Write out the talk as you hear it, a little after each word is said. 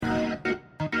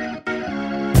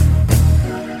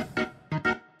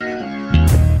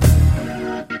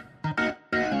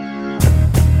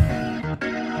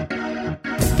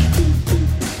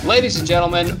Ladies and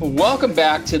gentlemen, welcome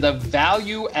back to the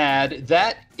value add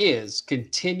that is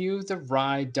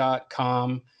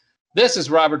ContinueTheRide.com. This is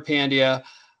Robert Pandya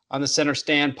on the Center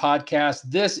Stand podcast.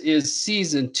 This is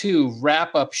season 2,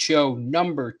 wrap-up show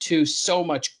number 2. So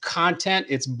much content.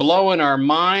 It's blowing our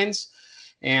minds.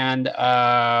 And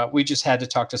we just had to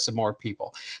talk to some more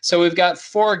people. So we've got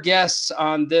 4 guests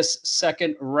on this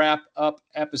second wrap-up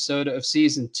episode of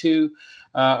season 2.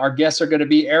 Our guests are going to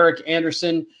be Eric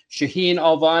Anderson, Shaheen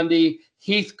Alvandi,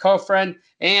 Heath Kofran,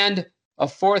 and a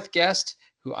 4th guest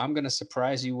who I'm going to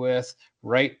surprise you with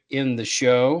right in the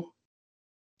show.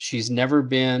 She's never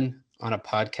been on a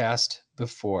podcast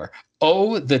before.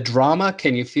 Oh, the drama.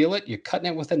 Can you feel it? You're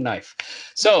cutting it with a knife.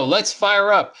 So let's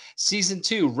fire up season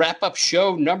 2, wrap-up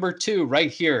show number 2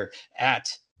 right here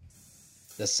at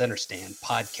the Center Stand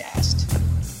podcast.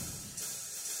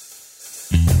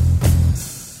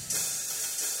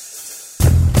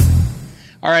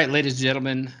 All right, ladies and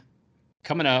gentlemen,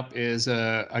 coming up is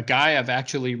a guy I've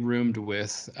actually roomed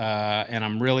with, and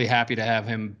I'm really happy to have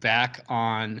him back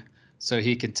on so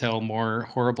he can tell more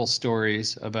horrible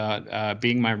stories about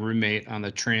being my roommate on the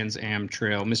Trans Am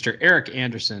Trail. Mr. Eric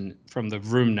Anderson from the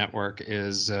Vroom Network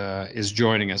is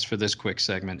joining us for this quick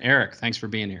segment. Eric, thanks for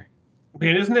being here.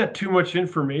 Man, isn't that too much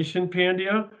information,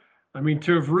 Pandya? I mean,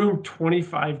 to have roomed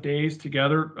 25 days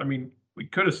together, I mean, we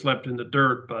could have slept in the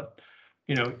dirt, but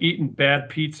eating bad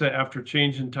pizza after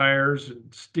changing tires and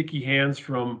sticky hands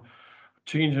from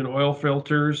changing oil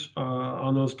filters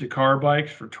on those Dakar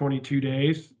bikes for 22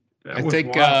 days. I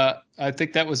think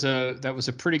that was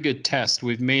a pretty good test.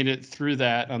 We've made it through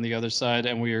that on the other side,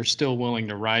 and we are still willing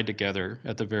to ride together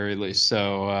at the very least.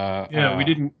 So we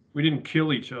didn't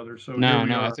kill each other. So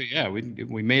I think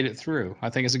we made it through. I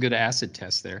think it's a good acid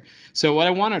test there. So what I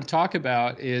want to talk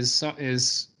about is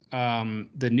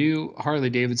the new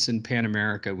Harley-Davidson Pan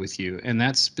America with you, and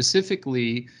that's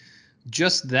specifically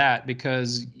just that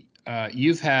because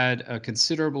you've had a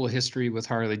considerable history with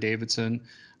Harley-Davidson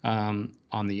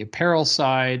on the apparel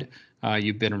side.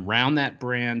 You've been around that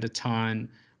brand a ton,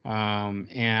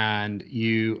 and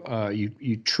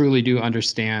you truly do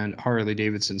understand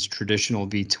Harley-Davidson's traditional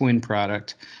V-twin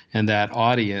product and that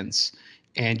audience.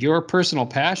 And your personal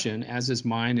passion, as is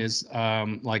mine, is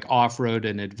like off-road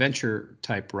and adventure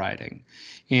type riding.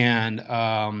 And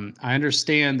I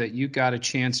understand that you got a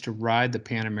chance to ride the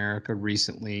Pan America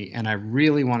recently, and I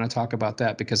really want to talk about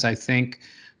that because I think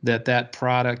that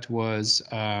product was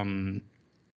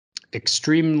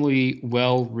extremely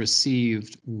well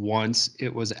received once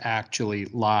it was actually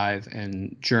live,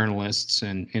 and journalists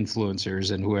and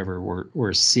influencers and whoever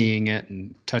were seeing it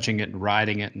and touching it and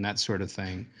riding it and that sort of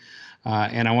thing.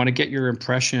 And I want to get your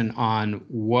impression on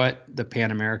what the Pan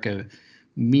America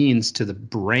means to the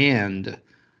brand,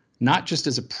 not just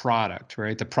as a product,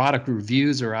 right? The product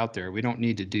reviews are out there. We don't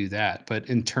need to do that. But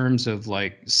in terms of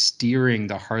like steering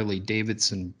the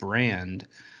Harley-Davidson brand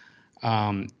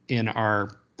in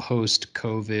our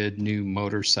post-COVID new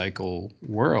motorcycle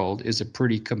world is a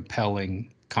pretty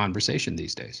compelling conversation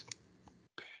these days.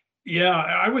 Yeah,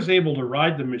 I was able to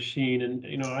ride the machine, and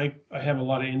I have a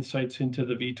lot of insights into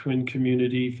the V-twin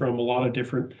community from a lot of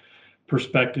different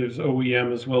perspectives,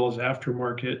 OEM as well as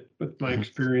aftermarket, with my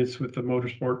experience with the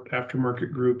Motorsport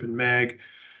Aftermarket Group and MAG.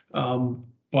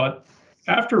 But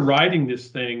after riding this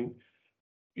thing,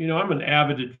 I'm an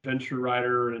avid adventure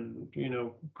rider, and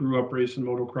grew up racing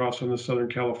motocross on the Southern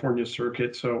California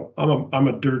circuit. So I'm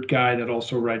a dirt guy that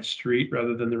also rides street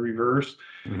rather than the reverse.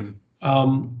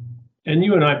 Mm-hmm. And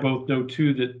you and I both know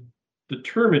too that the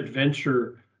term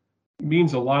adventure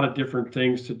means a lot of different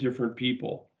things to different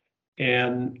people.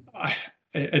 And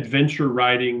adventure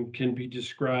riding can be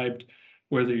described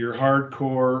whether you're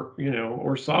hardcore,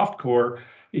 or softcore.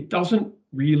 It doesn't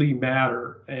really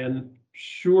matter. And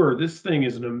sure, this thing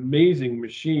is an amazing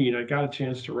machine. I got a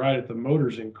chance to ride it. The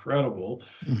motor's incredible.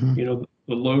 Mm-hmm. The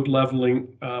load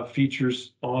leveling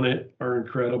features on it are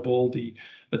incredible. The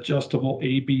adjustable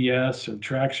ABS and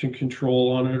traction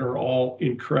control on it are all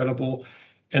incredible.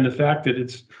 And the fact that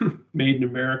it's made in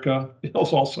America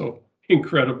is also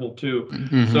incredible too.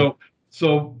 Mm-hmm.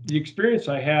 So the experience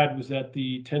I had was at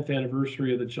the 10th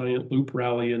anniversary of the Giant Loop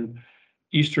Rally in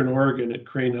Eastern Oregon at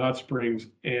Crane Hot Springs,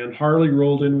 and Harley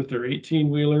rolled in with their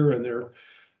 18-wheeler and their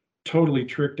totally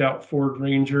tricked out Ford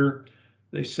Ranger.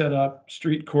 They set up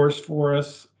street course for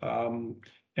us, and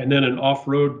then an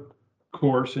off-road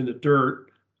course in the dirt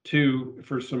too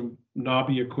for some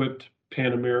knobby equipped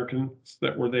Pan Americans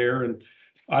that were there. And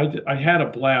I had a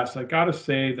blast. I got to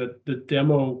say that the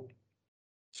demo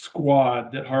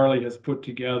squad that Harley has put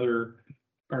together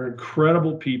are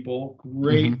incredible people,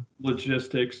 great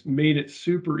logistics, made it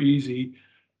super easy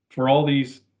for all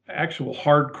these actual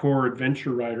hardcore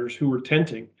adventure riders who were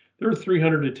tenting. There were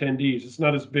 300 attendees. It's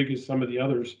not as big as some of the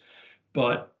others,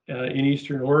 but in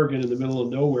Eastern Oregon, in the middle of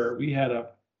nowhere, we had a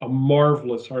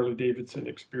marvelous Harley Davidson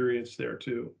experience there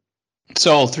too.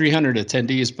 So 300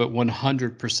 attendees, but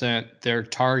 100% their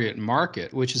target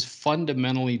market, which is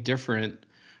fundamentally different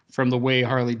from the way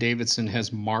Harley Davidson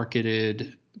has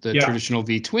marketed the Yeah, traditional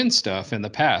V-twin stuff in the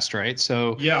past, right?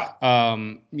 So, yeah,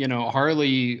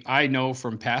 Harley, I know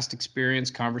from past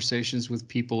experience, conversations with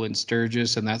people in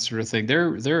Sturgis and that sort of thing,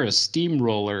 they're a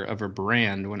steamroller of a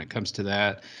brand when it comes to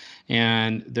that,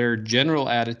 and their general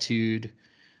attitude.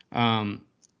 Um,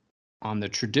 on the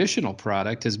traditional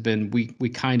product has been we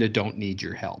kind of don't need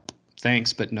your help.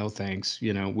 Thanks, but no thanks.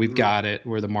 We've mhm, got it.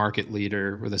 We're the market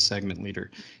leader. We're the segment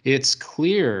leader. It's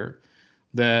clear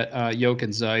that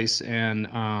Jochen Zeiss and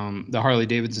the Harley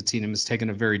Davidson team has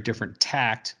taken a very different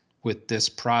tact with this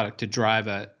product to drive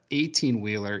a 18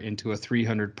 wheeler into a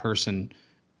 300 person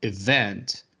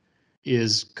event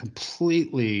is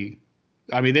completely.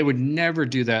 I mean, they would never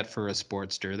do that for a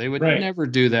Sportster. They would right. never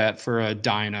do that for a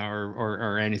Dyna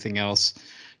or anything else,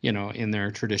 in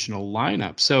their traditional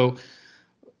lineup. So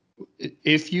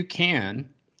if you can,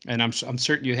 and I'm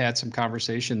certain you had some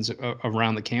conversations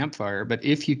around the campfire, but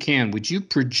if you can, would you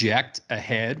project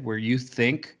ahead where you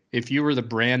think, if you were the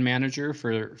brand manager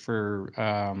for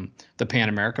the Pan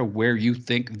America, where you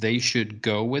think they should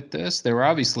go with this? They were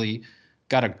obviously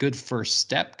got a good first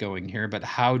step going here, but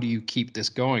how do you keep this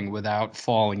going without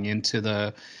falling into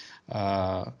the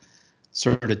uh,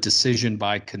 sort of decision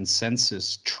by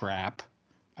consensus trap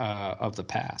of the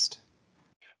past?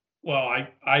 Well,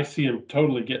 I see them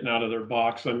totally getting out of their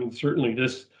box. I mean, certainly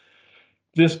this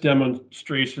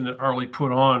demonstration that Harley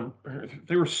put on,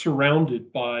 they were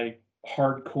surrounded by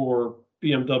hardcore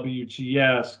BMW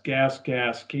GS, Gas,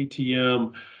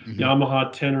 KTM, Hmm.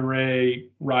 Yamaha Tenere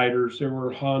riders. There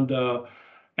were Honda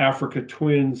Africa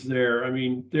Twins there. I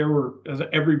mean, there were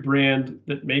every brand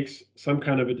that makes some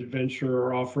kind of an adventure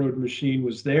or off-road machine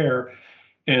was there.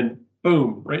 And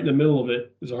boom, right in the middle of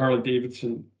it is a Harley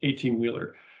Davidson 18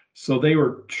 wheeler. So they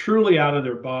were truly out of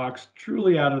their box,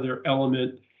 truly out of their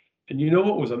element. And you know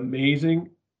what was amazing?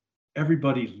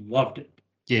 Everybody loved it.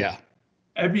 Yeah.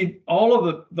 All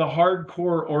of the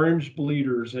hardcore orange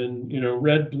bleeders and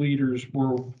red bleeders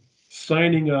were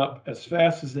signing up as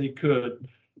fast as they could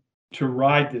to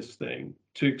ride this thing,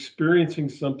 to experiencing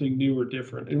something new or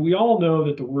different. And we all know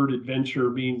that the word adventure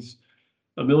means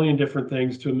a million different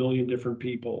things to a million different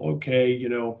people. Okay,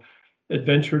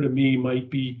 adventure to me might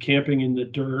be camping in the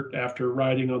dirt after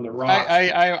riding on the I, rocks I,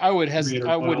 for I I would 300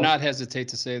 miles. not hesitate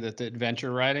to say that the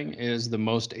adventure riding is the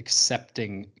most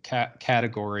accepting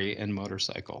category in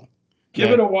motorcycle. Give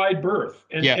it That a wide berth.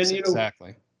 And Yes,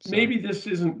 exactly. So maybe this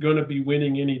isn't going to be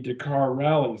winning any Dakar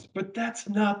rallies, but that's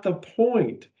not the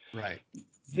point. right.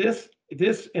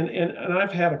 And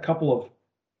I've had a couple of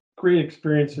great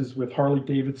experiences with Harley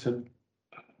Davidson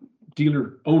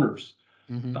dealer owners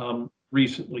Hmm.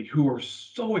 recently who are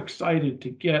so excited to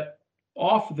get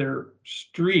off their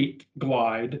street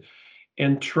glide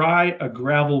and try a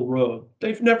gravel road.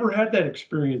 They've never had that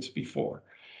experience before.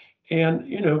 And,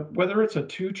 whether it's a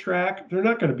two track, they're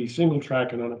not going to be single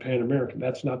tracking on a Pan American.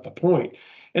 That's not the point.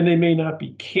 And they may not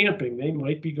be camping. They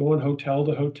might be going hotel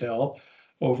to hotel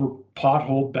over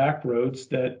pothole back roads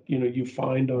that, you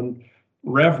find on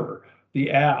Rever,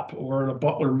 the app, or on a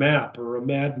Butler map or a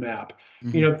Mad map.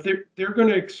 Hmm. They're going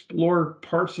to explore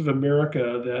parts of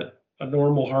America that a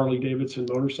normal Harley Davidson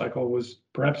motorcycle was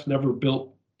perhaps never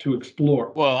built to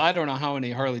explore. Well, I don't know how many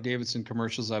Harley Davidson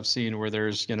commercials I've seen where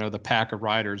there's, the pack of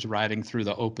riders riding through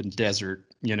the open desert,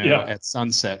 Yeah, at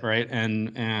sunset, right?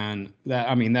 And that,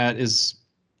 I mean, that is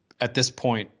at this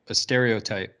point a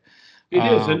stereotype. it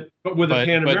is. Um, But with a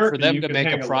Pan but for American, them you to can make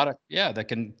a hang a product, yeah, that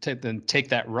can then take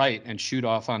that right and shoot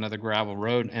off onto the gravel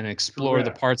road and explore the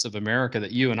correct. parts of America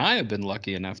that you and I have been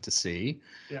lucky enough to see,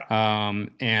 Yeah.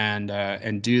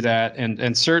 and do that,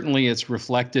 and certainly it's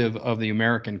reflective of the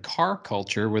American car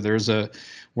culture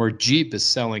where Jeep is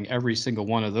selling every single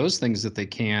one of those things that they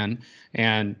can,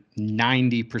 and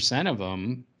 90% of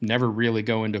them never really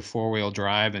go into four-wheel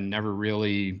drive and never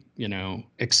really,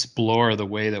 explore the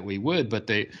way that we would, but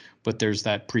there's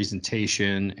that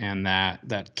presentation and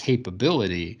that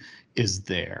capability is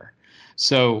there.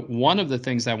 So one of the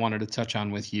things I wanted to touch on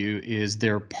with you is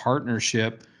their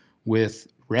partnership with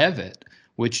Revit,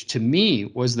 which to me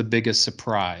was the biggest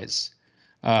surprise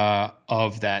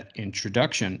of that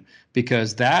introduction,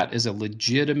 because that is a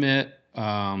legitimate,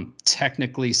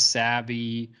 technically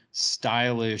savvy,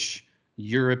 stylish,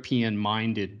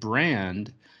 European-minded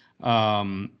brand,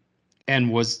 and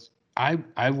was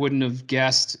I wouldn't have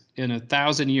guessed in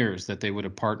 1,000 years that they would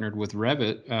have partnered with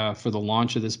Revit for the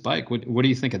launch of this bike. What do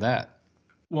you think of that?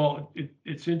 Well,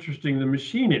 it's interesting. The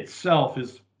machine itself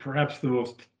is perhaps the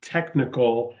most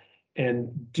technical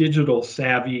and digital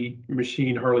savvy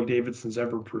machine Harley Davidson's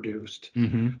ever produced.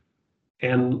 Mm-hmm.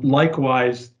 And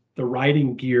likewise, the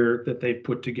riding gear that they've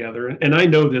put together, and I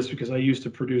know this because I used to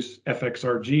produce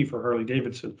FXRG for Harley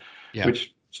Davidson, Yeah.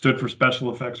 which stood for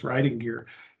Special Effects Riding Gear.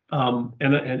 And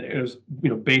it was,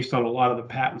 based on a lot of the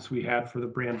patents we had for the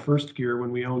brand First Gear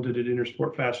when we owned it at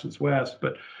Intersport Fashions West.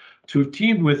 But to have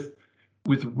teamed with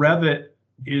Revit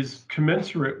is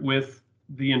commensurate with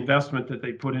the investment that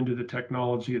they put into the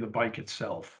technology of the bike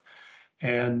itself.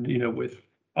 And, with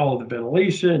all of the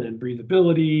ventilation and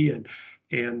breathability and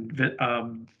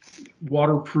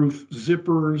waterproof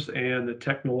zippers and the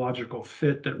technological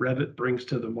fit that Revit brings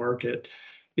to the market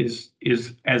is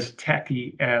as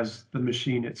techy as the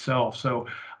machine itself. So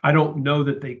I don't know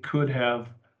that they could have,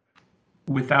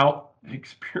 without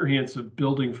experience of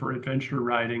building for adventure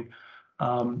riding,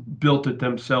 built it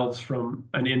themselves from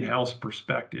an in-house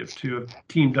perspective. To have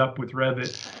teamed up with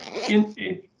Revit,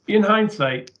 in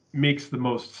hindsight, makes the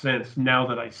most sense now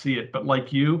that I see it. But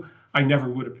like you, I never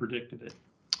would have predicted it.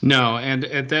 No, and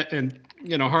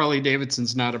Harley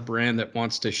Davidson's not a brand that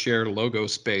wants to share logo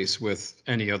space with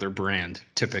any other brand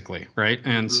typically, right?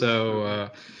 And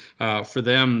so for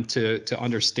them to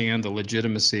understand the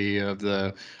legitimacy of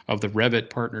the Revit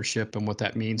partnership and what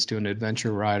that means to an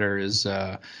adventure rider is,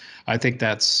 I think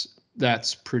that's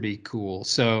pretty cool.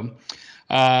 So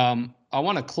I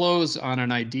want to close on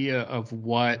an idea of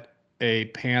what a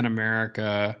Pan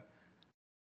America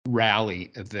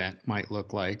rally event might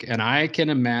look like. And I can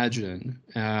imagine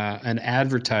an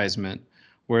advertisement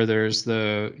where there's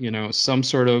some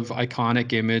sort of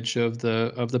iconic image of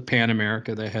the Pan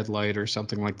America, the headlight or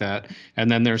something like that. And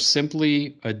then there's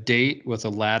simply a date with a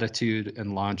latitude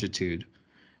and longitude.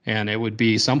 And it would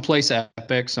be someplace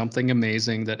epic, something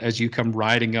amazing that as you come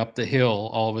riding up the hill,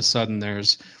 all of a sudden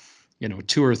there's,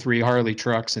 2 or 3 Harley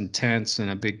trucks and tents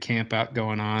and a big camp out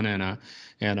going on and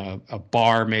a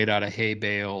bar made out of hay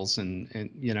bales and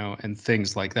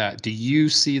things like that. Do you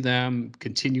see them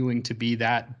continuing to be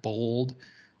that bold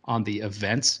on the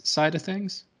events side of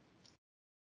things?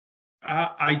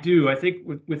 I do. I think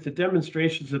with the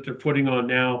demonstrations that they're putting on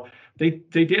now, they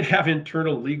did have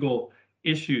internal legal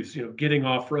issues, getting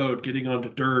off road, getting onto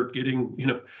dirt, getting,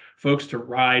 folks to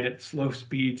ride at slow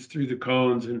speeds through the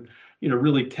cones and,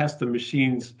 really test the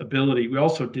machine's ability. We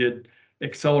also did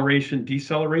acceleration,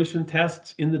 deceleration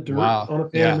tests in the dirt Wow. on a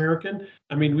Pan Yeah. American.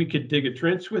 I mean, we could dig a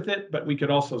trench with it, but we could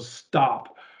also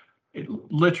stop.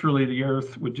 Literally, the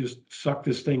earth would just suck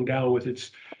this thing down with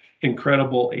its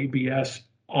incredible ABS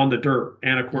on the dirt.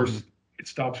 And of course, Mhm. it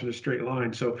stops in a straight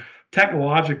line. So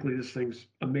technologically, this thing's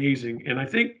amazing. And I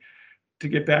think, to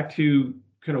get back to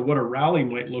kind of what a rally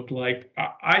might look like,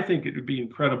 I think it would be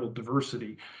incredible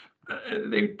diversity.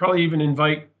 They'd probably even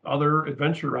invite other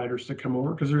adventure riders to come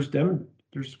over because there's going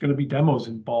to be demos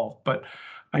involved. But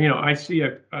I see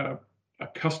a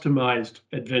customized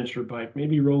adventure bike.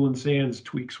 Maybe Roland Sands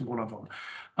tweaks one of them.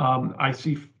 I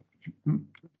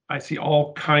see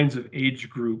all kinds of age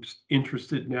groups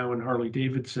interested now in Harley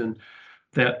Davidson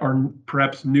that are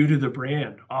perhaps new to the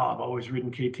brand. Oh, I've always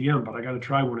ridden KTM, but I got to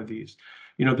try one of these.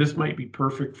 This might be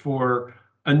perfect for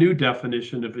a new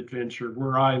definition of adventure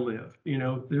where I live.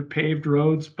 They're paved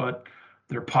roads, but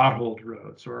they're potholed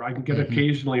roads, or I can get Mhm.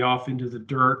 occasionally off into the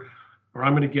dirt, or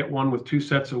I'm going to get one with 2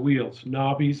 sets of wheels,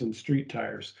 knobbies and street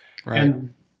tires. Right.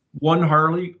 And one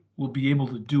Harley will be able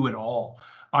to do it all.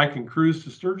 I can cruise to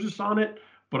Sturgis on it,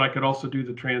 but I could also do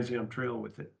the Trans Am Trail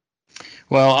with it.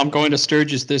 Well, I'm going to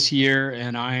Sturgis this year,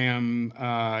 and I am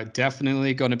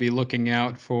definitely going to be looking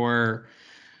out for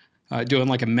doing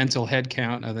like a mental head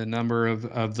count of the number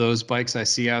of those bikes I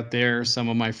see out there. Some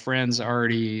of my friends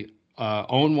already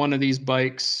own one of these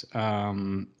bikes.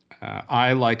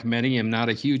 I, like many, am not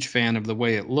a huge fan of the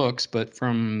way it looks, but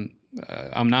I'm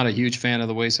not a huge fan of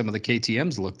the way some of the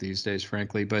KTM's look these days,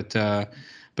 frankly. But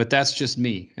that's just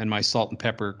me and my salt and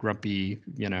pepper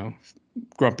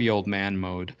grumpy old man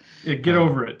mode. Yeah, get Uh,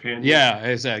 over it, Panya. yeah,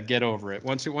 exactly. Get over it.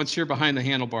 Once you're behind the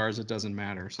handlebars, it doesn't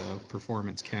matter. So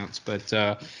performance counts. But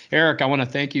Eric, I want to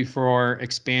thank you for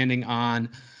expanding on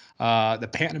the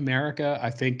Pan America. I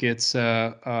think it's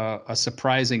a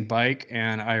surprising bike,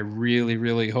 and I really,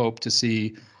 really hope to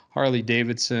see Harley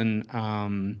Davidson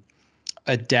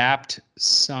adapt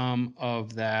some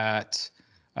of that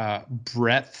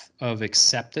breadth of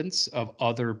acceptance of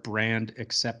other brand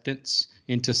acceptance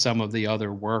into some of the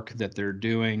other work that they're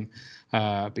doing,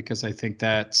 because I think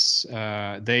that's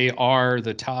they are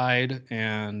the tide,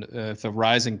 and if the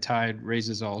rising tide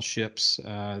raises all ships,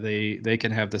 they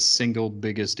can have the single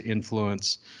biggest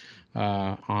influence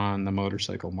on the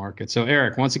motorcycle market. So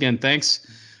Eric, once again, thanks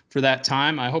for that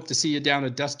time. I hope to see you down a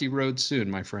dusty road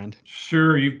soon, my friend.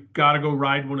 Sure, you've got to go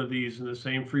ride one of these, and the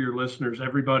same for your listeners.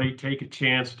 Everybody take a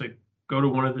chance to go to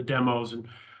one of the demos and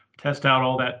test out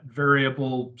all that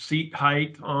variable seat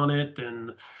height on it,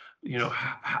 and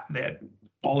that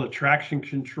all the traction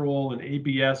control and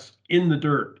ABS in the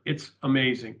dirt. It's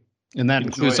amazing. And that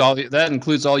includes all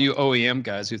you OEM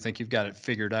guys who think you've got it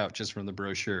figured out just from the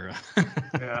brochure.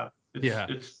 Yeah,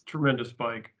 it's tremendous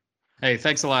bike. Hey,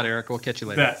 thanks a lot, Eric. We'll catch you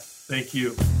later. Bet. Thank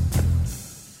you.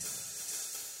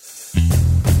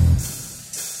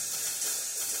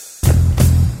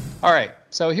 All right,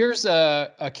 so here's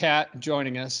a cat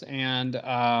joining us, and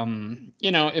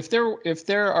if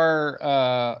there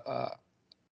are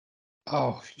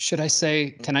should I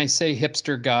say? Can I say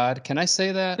hipster God? Can I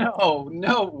say that?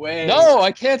 No way. No,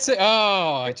 I can't say.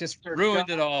 Oh, I just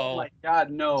ruined it all. Oh my God,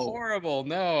 no. Horrible.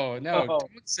 No, don't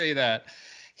say that.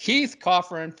 Heath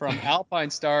Coffran from Alpine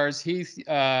Stars. Heath,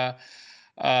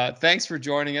 thanks for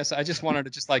joining us. I just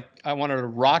wanted to I wanted to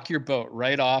rock your boat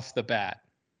right off the bat.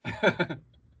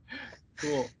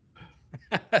 Cool.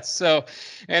 So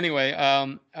anyway,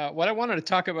 what I wanted to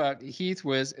talk about Heath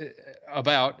with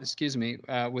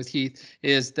Heath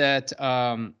is that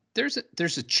there's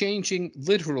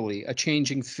literally a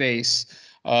changing face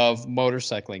of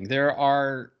motorcycling. There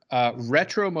are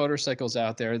retro motorcycles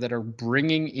out there that are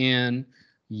bringing in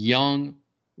young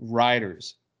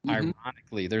riders. Mm-hmm.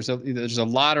 Ironically, there's a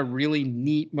lot of really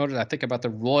neat motors. I think about the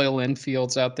Royal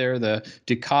Enfields out there, the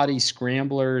Ducati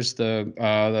Scramblers,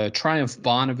 the Triumph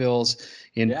Bonnevilles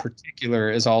in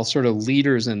particular is all sort of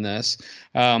leaders in this.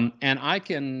 And I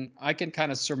can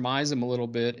kind of surmise them a little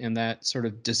bit in that sort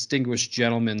of distinguished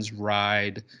gentleman's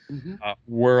ride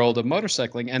world of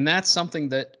motorcycling. And that's something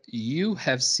that you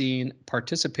have seen,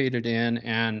 participated in,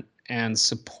 and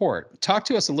support. Talk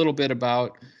to us a little bit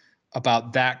about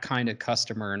that kind of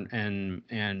customer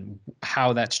and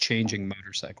how that's changing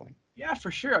motorcycling. Yeah,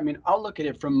 for sure. I mean, I'll look at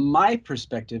it from my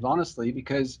perspective, honestly,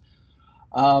 because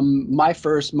my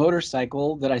first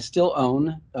motorcycle that I still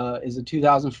own is a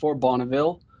 2004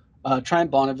 Bonneville,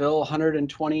 Triumph Bonneville,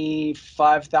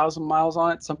 125,000 miles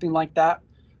on it, something like that.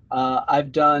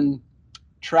 I've done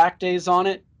track days on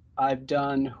it. I've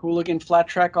done hooligan flat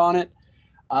track on it.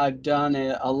 I've done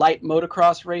a light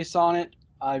motocross race on it.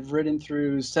 I've ridden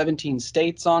through 17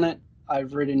 states on it.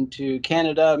 I've ridden to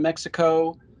Canada,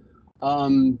 Mexico.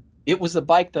 It was a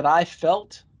bike that I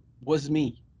felt was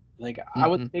me. Like, I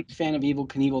was a big fan of Evel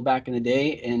Knievel back in the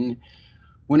day. And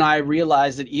when I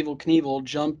realized that Evel Knievel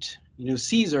jumped,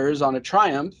 Caesars on a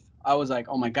Triumph, I was like,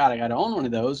 oh my God, I got to own one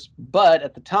of those. But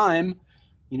at the time,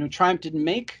 Triumph didn't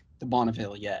make the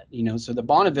Bonneville yet, so the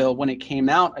Bonneville, when it came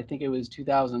out, I think it was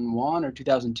 2001 or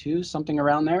 2002, something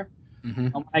around there.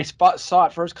 When I saw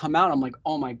it first come out, I'm like,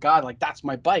 oh my God, like that's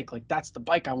my bike. Like that's the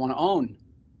bike I want to own,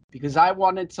 because I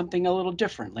wanted something a little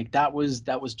different. Like that was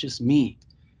just me.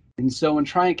 And so when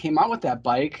Triumph came out with that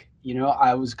bike,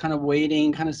 I was kind of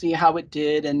waiting, kind of see how it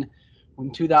did. And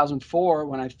in 2004,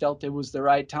 when I felt it was the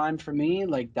right time for me,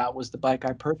 like that was the bike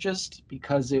I purchased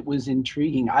because it was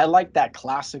intriguing. I like that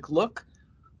classic look.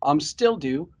 Still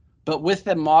do, but with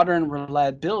the modern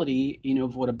reliability,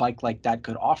 of what a bike like that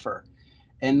could offer.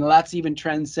 And that's even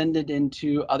transcended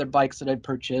into other bikes that I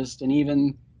purchased. And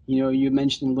even, you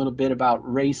mentioned a little bit about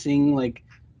racing. Like,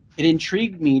 it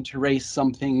intrigued me to race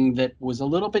something that was a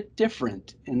little bit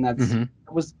different. And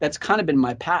that's kind of been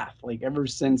my path. Like, ever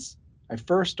since I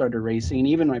first started racing, and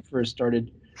even when I first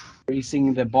started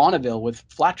racing the Bonneville with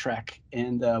flat track,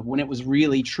 and when it was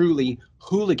really, truly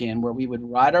hooligan, where we would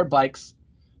ride our bikes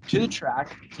to the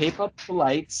track, tape up the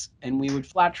lights, and we would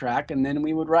flat track, and then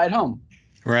we would ride home.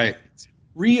 Right.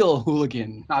 Real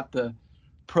hooligan, not the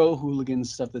pro hooligan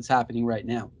stuff that's happening right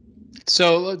now.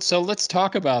 So let's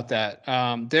talk about that.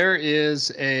 There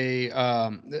is a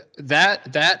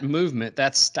that movement,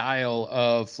 that style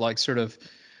of like sort of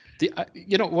the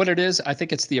what it is. I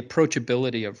think it's the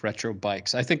approachability of retro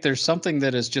bikes. I think there's something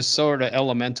that is just sort of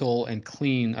elemental and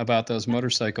clean about those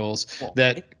motorcycles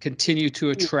that continue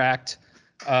to attract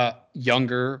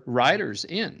younger riders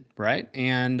in, right?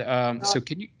 And so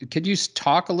could you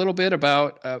talk a little bit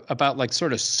about like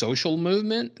sort of social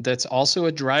movement that's also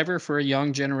a driver for a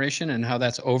young generation and how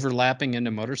that's overlapping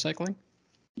into motorcycling?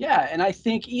 Yeah, and I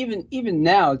think even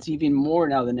now, it's even more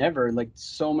now than ever. Like,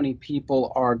 so many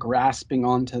people are grasping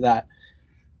onto that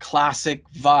classic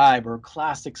vibe or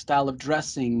classic style of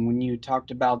dressing. When you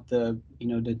talked about the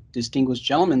Distinguished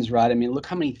Gentleman's Ride, I mean, look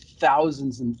how many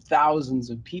thousands and thousands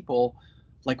of people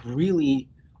like really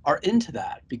are into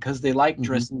that because they like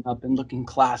dressing up and looking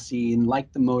classy and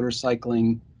like the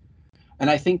motorcycling. And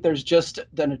I think there's just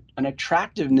an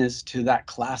attractiveness to that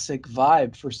classic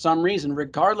vibe for some reason,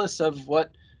 regardless of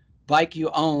what bike you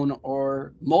own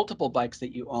or multiple bikes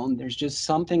that you own. There's just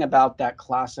something about that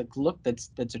classic look that's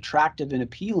attractive and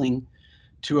appealing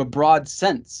to a broad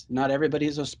sense. Not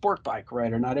everybody's a sport bike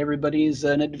rider, not everybody's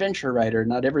an adventure rider,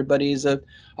 not everybody's a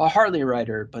Harley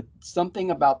rider, but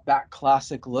something about that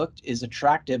classic look is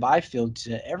attractive, I feel,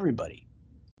 to everybody.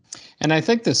 And I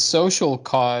think the social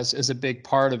cause is a big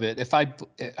part of it.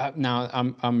 Now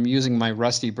I'm using my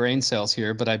rusty brain cells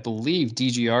here, but I believe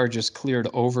DGR just cleared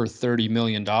over $30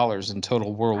 million in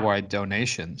total worldwide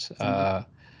donations.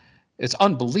 It's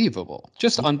unbelievable.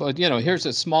 Here's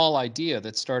a small idea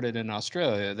that started in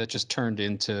Australia that just turned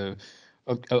into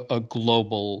a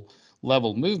global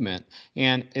level movement.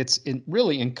 And it's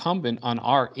really incumbent on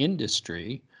our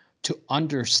industry to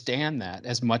understand that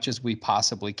as much as we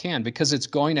possibly can, because it's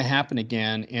going to happen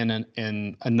again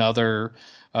in another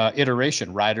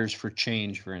iteration. Riders for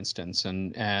Change, for instance,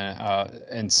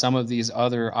 and some of these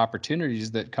other opportunities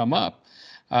that come up,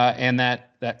 and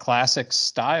that classic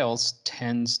styles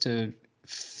tends to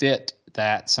fit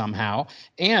that somehow,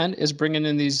 and is bringing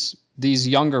in these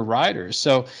younger riders.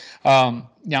 So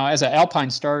now, as an Alpine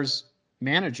Stars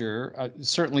manager,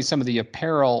 certainly some of the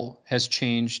apparel has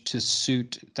changed to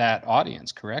suit that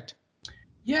audience, correct?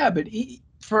 Yeah, but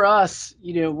for us,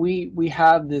 we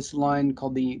have this line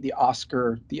called the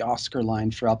Oscar line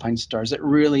for Alpine Stars that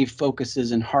really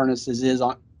focuses and harnesses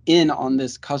on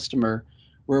this customer,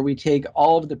 where we take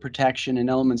all of the protection and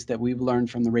elements that we've learned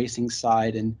from the racing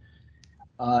side and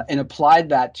applied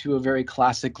that to a very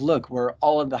classic look, where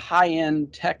all of the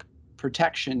high-end tech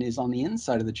protection is on the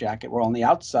inside of the jacket, where on the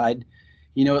outside,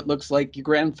 it looks like your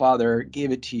grandfather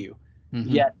gave it to you.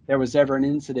 Yet there was ever an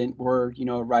incident where,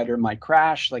 a rider might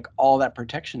crash, like all that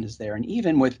protection is there. And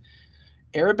even with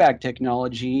airbag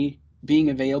technology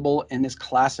being available in this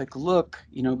classic look,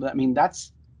 I mean,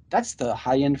 that's the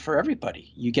high end for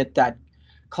everybody. You get that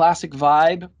classic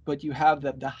vibe, but you have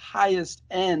the highest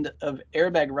end of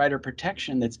airbag rider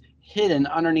protection that's hidden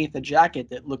underneath a jacket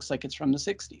that looks like it's from the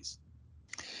 60s.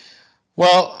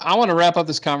 Well, I want to wrap up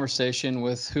this conversation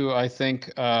with who I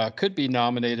think could be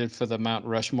nominated for the Mount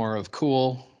Rushmore of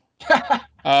cool,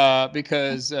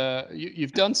 because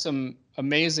you've done some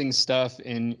amazing stuff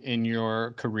in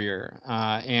your career,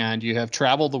 and you have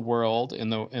traveled the world in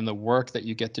the work that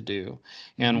you get to do.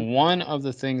 And one of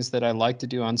the things that I like to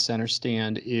do on Center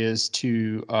Stand is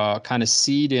to kind of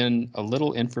seed in a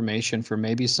little information for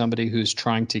maybe somebody who's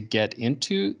trying to get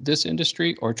into this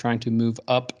industry or trying to move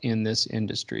up in this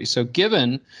industry. So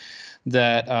given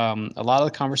that a lot of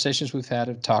the conversations we've had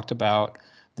have talked about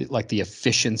the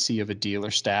efficiency of a dealer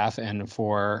staff and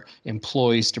for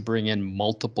employees to bring in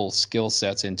multiple skill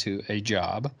sets into a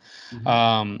job.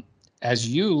 As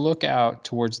you look out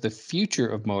towards the future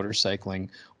of motorcycling,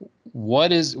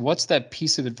 what's that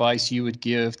piece of advice you would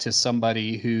give to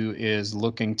somebody who is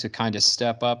looking to kind of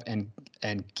step up and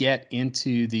get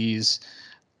into these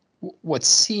what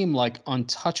seem like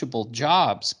untouchable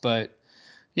jobs? But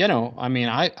I mean,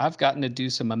 I've gotten to do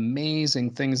some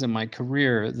amazing things in my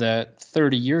career that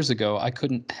 30 years ago I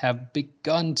couldn't have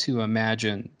begun to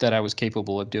imagine that I was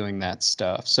capable of doing that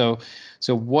stuff. So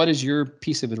what is your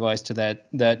piece of advice to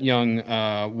that young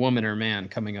woman or man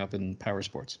coming up in power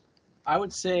sports? I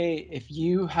would say if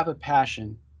you have a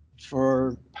passion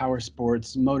for power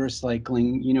sports,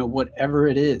 motorcycling, whatever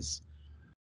it is,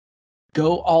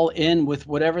 go all in with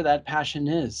whatever that passion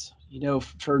is.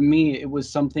 For me, it was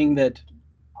something that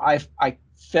I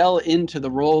fell into the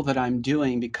role that I'm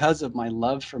doing because of my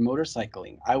love for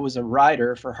motorcycling. I was a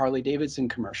rider for Harley Davidson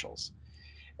commercials,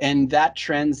 and that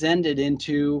transcended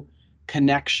into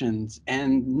connections.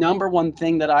 And number one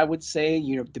thing that I would say,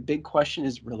 the big question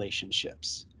is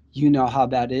relationships. You know how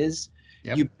that is.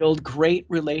 Yep. You build great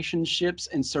relationships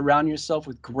and surround yourself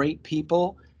with great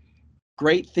people.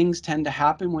 Great things tend to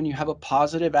happen when you have a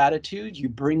positive attitude. You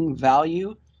bring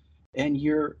value, and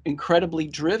you're incredibly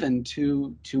driven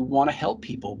to want to help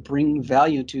people, bring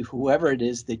value to whoever it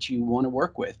is that you want to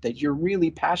work with, that you're really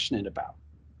passionate about.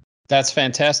 That's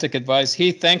fantastic advice.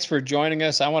 Heath, thanks for joining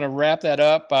us. I want to wrap that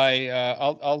up by,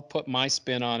 I'll put my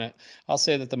spin on it. I'll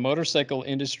say that the motorcycle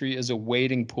industry is a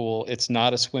wading pool. It's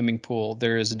not a swimming pool.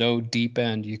 There is no deep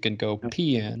end you can go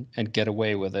pee in and get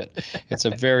away with it. It's a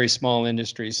very small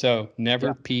industry. So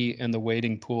never pee in the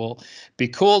wading pool. Be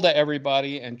cool to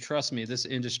everybody. And trust me, this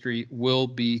industry will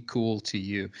be cool to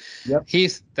you. Yep.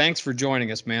 Heath, thanks for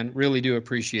joining us, man. Really do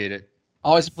appreciate it.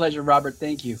 Always a pleasure, Robert.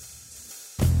 Thank you.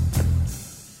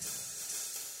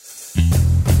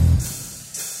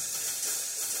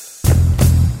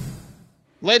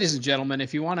 Ladies and gentlemen,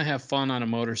 if you want to have fun on a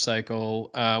motorcycle,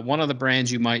 one of the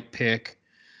brands you might pick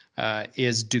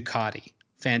is Ducati.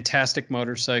 Fantastic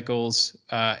motorcycles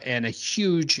and a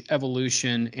huge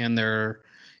evolution in their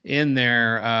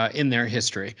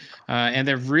history, and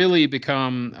they've really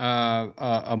become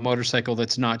a motorcycle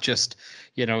that's not just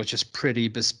just pretty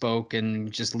bespoke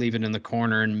and just leave it in the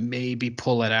corner and maybe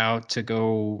pull it out to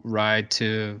go ride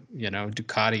to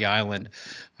Ducati Island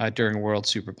during World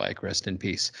Superbike. Rest in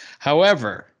peace.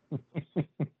 However,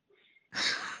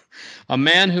 a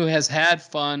man who has had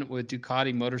fun with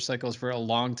Ducati motorcycles for a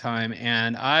long time,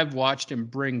 and I've watched him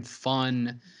bring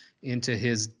fun into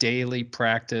his daily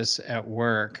practice at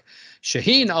work.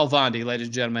 Shaheen Alvandi, ladies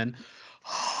and gentlemen.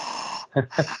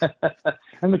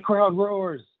 And the crowd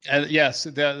roars. Yes,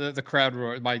 the crowd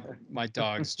roars. My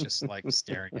dog's just like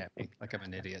staring at me like I'm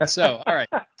an idiot. So, all right.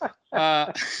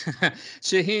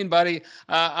 Shaheen, buddy,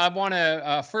 I want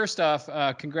to first off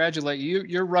congratulate you.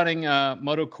 You're running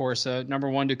Moto Corsa,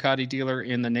 #1 Ducati dealer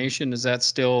in the nation. Is that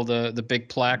still the big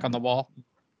plaque on the wall?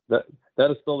 That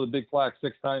is still the big plaque,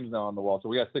 6 times now on the wall. So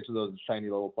we got 6 of those shiny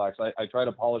little plaques. I try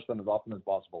to polish them as often as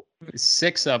possible.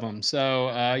 6 of them.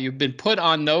 So you've been put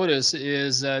on notice.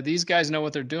 These guys know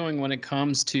what they're doing when it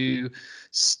comes to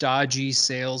stodgy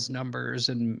sales numbers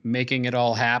and making it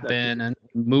all happen and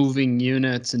moving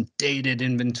units and dated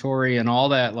inventory and all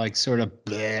that like sort of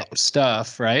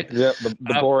stuff, right? Yeah,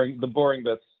 the boring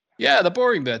bits. Yeah, the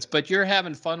boring bits. But you're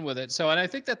having fun with it. So, and I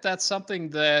think that's something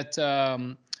that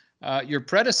your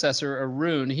predecessor,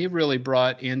 Arun, he really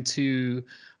brought into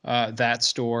that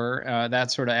store,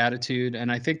 that sort of attitude.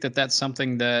 And I think that's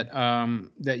something that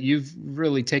that you've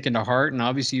really taken to heart. And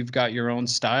obviously you've got your own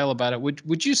style about it.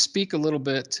 Would you speak a little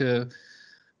bit to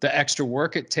the extra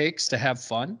work it takes to have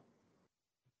fun?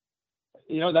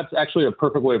 That's actually a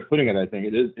perfect way of putting it. I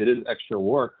think it is extra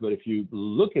work, but if you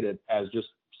look at it as just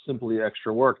simply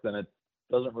extra work, then it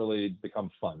doesn't really become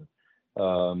fun.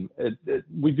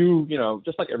 We do,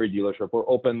 just like every dealership, we're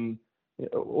open.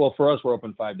 Well, for us, we're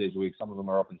open 5 days a week. Some of them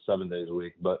are open 7 days a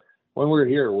week. But when we're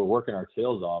here, we're working our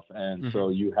tails off. And so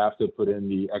you have to put in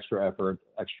the extra effort,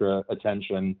 extra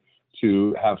attention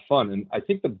to have fun. And I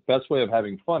think the best way of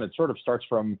having fun, it sort of starts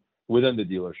from within the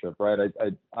dealership, right?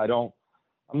 I'm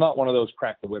not one of those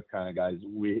crack the whip kind of guys.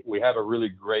 We have a really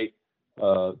great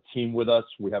team with us.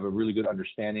 We have a really good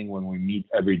understanding when we meet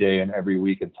every day and every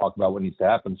week and talk about what needs to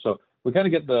happen. So we kind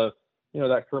of get the,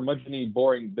 that curmudgeon-y,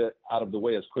 boring bit out of the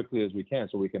way as quickly as we can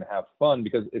so we can have fun.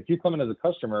 Because if you come in as a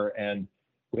customer and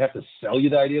we have to sell you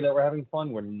the idea that we're having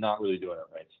fun, we're not really doing it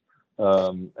right.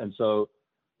 And so,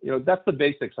 that's the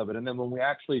basics of it. And then when we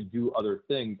actually do other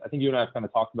things, I think you and I have kind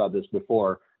of talked about this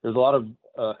before, there's a lot of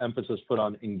emphasis put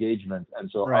on engagement.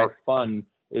 And so our fun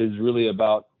is really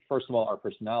about, first of all, our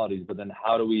personalities, but then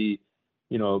how do we,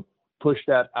 push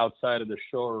that outside of the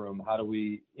showroom? How do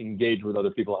we engage with other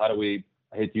people? How do we,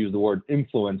 I hate to use the word,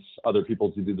 influence other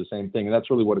people to do the same thing? And that's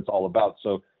really what it's all about.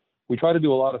 So we try to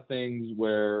do a lot of things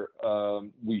where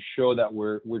we show that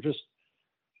we're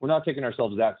not taking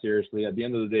ourselves that seriously. At the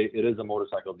end of the day, it is a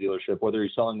motorcycle dealership. Whether you're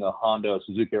selling a Honda,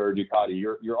 Suzuki, or a Ducati,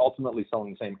 you're ultimately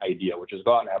selling the same idea, which is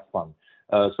go out and have fun.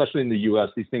 Especially in the U.S.,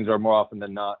 these things are more often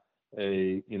than not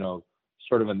a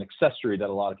sort of an accessory that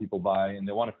a lot of people buy, and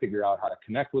they want to figure out how to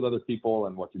connect with other people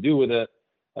and what to do with it.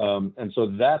 And so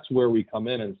that's where we come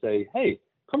in and say, hey,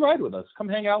 come ride with us, come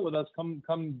hang out with us, come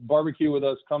barbecue with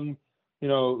us, come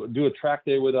do a track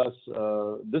day with us.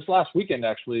 This last weekend,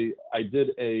 actually, I did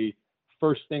a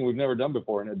first thing we've never done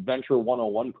before, an Adventure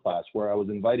 101 class where I was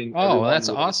inviting everyone that's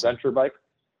with awesome. an adventure bike.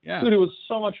 Yeah, dude, it was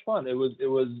so much fun. It was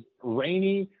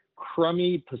rainy,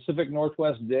 crummy Pacific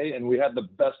Northwest day, and we had the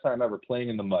best time ever playing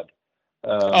in the mud.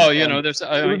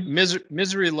 There's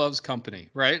misery loves company,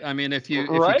 right? I mean, if you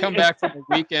come back from a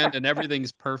weekend and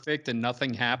everything's perfect and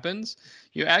nothing happens,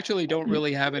 you actually don't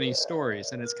really have any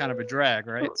stories, and it's kind of a drag,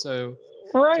 right? So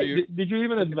did you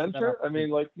even adventure? I mean,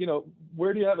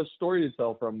 where do you have a story to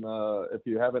tell from if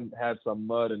you haven't had some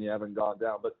mud and you haven't gone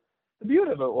down? But the beauty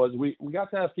of it was we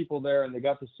got to have people there, and they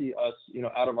got to see us,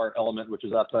 out of our element, which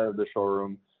is outside of the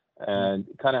showroom, and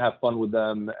kind of have fun with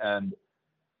them. And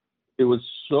it was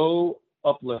so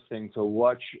uplifting to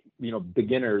watch,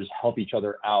 beginners help each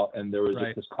other out. And there was Right.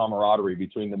 just this camaraderie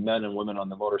between the men and women on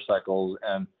the motorcycles,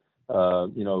 and,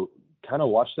 kind of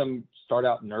watch them start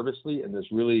out nervously in this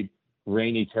really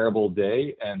rainy, terrible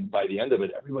day. And by the end of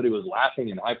it, everybody was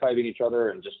laughing and high-fiving each other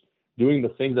and just doing the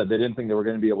things that they didn't think they were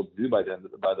going to be able to do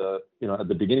at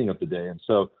the beginning of the day. And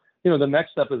so, the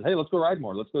next step is, hey, let's go ride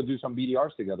more. Let's go do some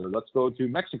BDRs together. Let's go to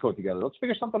Mexico together. Let's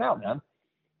figure something out, man.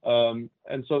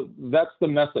 And so that's the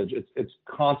message. It's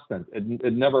constant.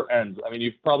 It never ends. I mean,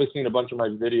 you've probably seen a bunch of my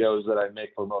videos that I make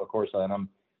for Motocorsa, and I'm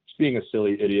just being a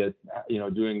silly idiot,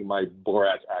 doing my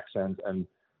Borat accent and,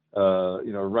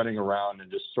 running around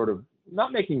and just sort of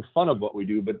not making fun of what we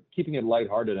do, but keeping it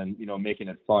lighthearted and, making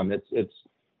it fun.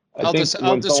 I'll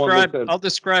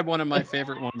describe one of my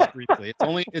favorite ones briefly.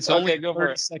 It's only Okay, go a for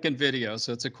it. 30-second video,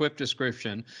 so it's a quick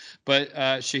description. But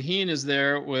Shaheen is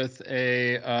there with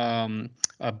a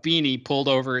beanie pulled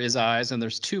over his eyes, and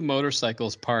there's two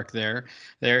motorcycles parked there.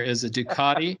 There is a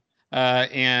Ducati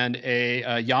and a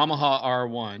Yamaha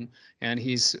R1, and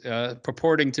he's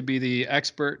purporting to be the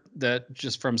expert that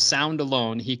just from sound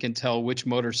alone he can tell which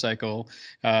motorcycle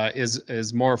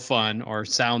is more fun or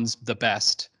sounds the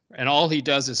best. And all he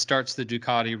does is starts the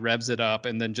Ducati, revs it up,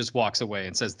 and then just walks away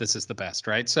and says, "This is the best,"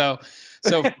 right? So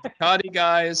Ducati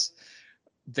guys,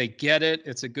 they get it.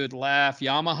 It's a good laugh.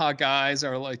 Yamaha guys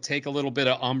are like, take a little bit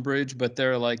of umbrage, but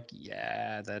they're like,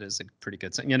 "Yeah, that is a pretty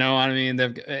good thing." You know what I mean?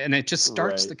 And it just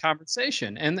starts Right. the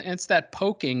conversation. And it's that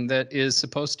poking that is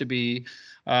supposed to be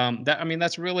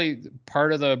that's really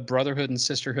part of the brotherhood and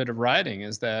sisterhood of riding,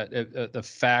 is that the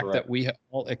fact Right. that we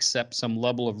all accept some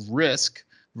level of risk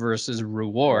versus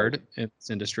reward in this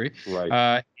industry.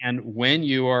 Right. And when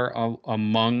you are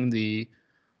among the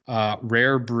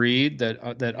rare breed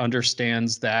that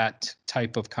understands that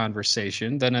type of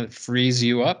conversation, then it frees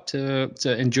you up to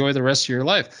enjoy the rest of your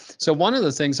life. So one of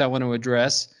the things I want to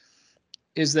address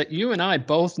is that you and I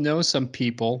both know some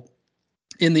people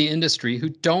in the industry who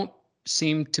don't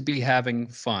seem to be having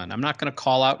fun. I'm not going to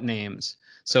call out names.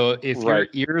 So if Right.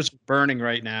 your ears are burning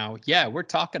right now, yeah, we're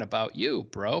talking about you,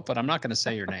 bro, but I'm not going to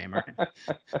say your name.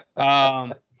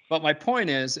 Right? But my point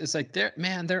is like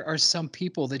there are some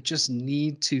people that just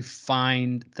need to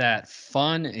find that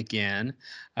fun again.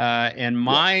 And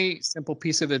my simple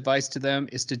piece of advice to them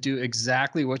is to do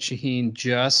exactly what Shaheen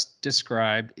just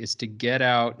described, is to get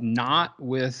out, not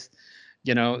with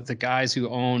the guys who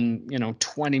own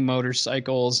 20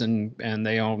 motorcycles and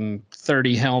they own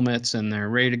 30 helmets and they're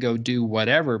ready to go do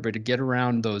whatever, but to get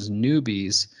around those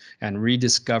newbies and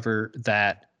rediscover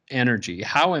that energy.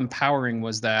 How empowering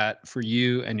was that for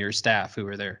you and your staff who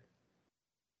were there?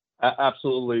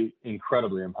 Absolutely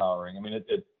incredibly empowering. I mean,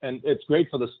 and it's great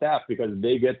for the staff because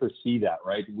they get to see that,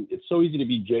 right? It's so easy to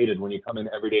be jaded when you come in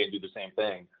every day and do the same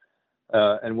thing.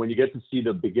 And when you get to see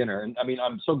the beginner, and I mean,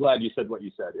 I'm so glad you said what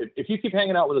you said. If you keep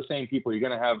hanging out with the same people, you're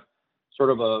going to have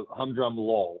sort of a humdrum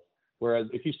lull. Whereas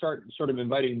if you start sort of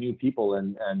inviting new people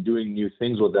and doing new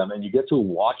things with them, and you get to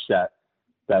watch that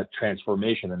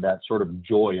transformation and that sort of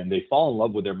joy, and they fall in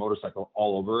love with their motorcycle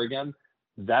all over again,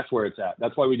 that's where it's at.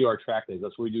 That's why we do our track days.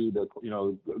 That's why we do the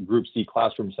Group C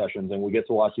classroom sessions, and we get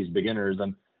to watch these beginners.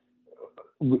 And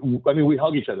we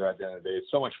hug each other at the end of the day. It's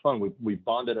so much fun. We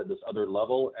bonded at this other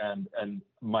level, and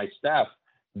my staff,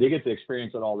 they get to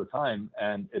experience it all the time.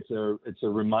 And it's a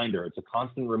reminder. It's a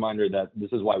constant reminder that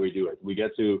this is why we do it. We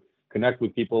get to connect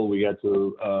with people. We get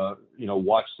to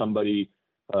watch somebody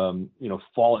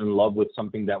fall in love with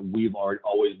something that we've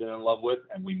always been in love with,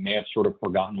 and we may have sort of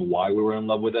forgotten why we were in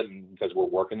love with it, and because we're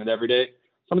working it every day.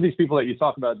 Some of these people that you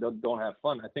talk about don't have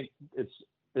fun. I think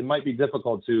it might be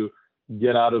difficult to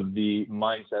get out of the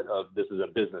mindset of this is a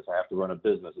business. I have to run a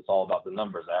business. It's all about the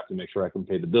numbers. I have to make sure I can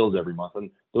pay the bills every month. And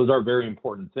those are very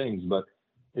important things. But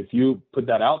if you put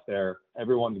that out there,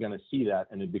 everyone's going to see that,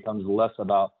 and it becomes less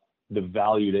about the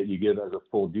value that you give as a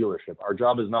full dealership. Our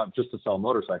job is not just to sell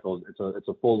motorcycles. It's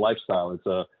a full lifestyle.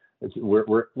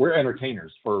 We're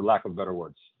entertainers, for lack of better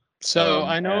words. So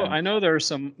I know there are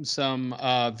some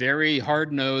very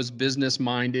hard-nosed,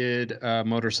 business-minded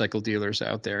motorcycle dealers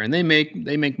out there, and they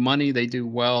make money. They do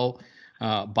well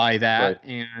by that,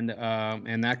 right.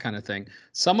 And that kind of thing.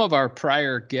 Some of our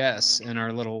prior guests in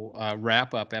our little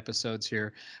wrap-up episodes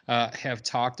here have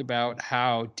talked about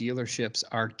how dealerships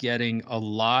are getting a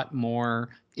lot more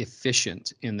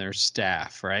efficient in their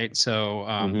staff, right? So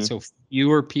Mhm. so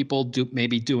fewer people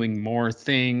maybe doing more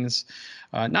things,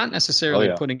 not necessarily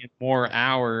yeah. putting in more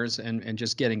hours and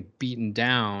just getting beaten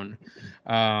down,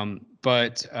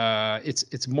 but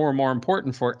it's more and more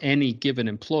important for any given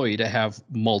employee to have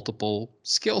multiple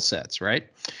skill sets, right?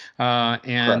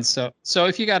 And Correct. so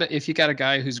if you got a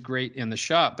guy who's great in the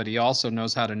shop, but he also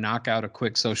knows how to knock out a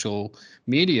quick social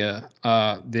media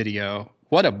video,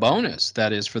 what a bonus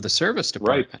that is for the service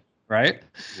Right. department, right?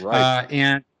 Right.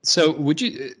 And so would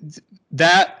you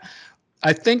that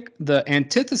I think the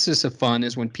antithesis of fun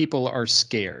is when people are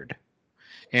scared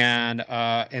and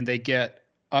they get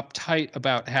uptight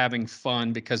about having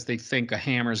fun because they think a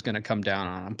hammer is going to come down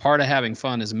on them. Part of having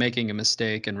fun is making a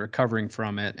mistake and recovering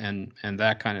from it, and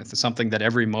that kind of something that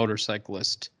every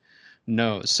motorcyclist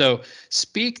knows. So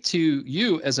speak to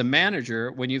you as a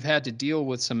manager when you've had to deal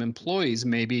with some employees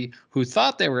maybe who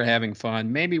thought they were having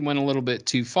fun, maybe went a little bit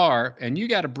too far, and you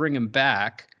got to bring them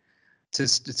back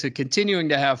to continuing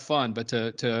to have fun, but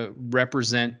to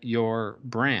represent your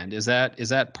brand. Is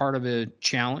that part of a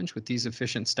challenge with these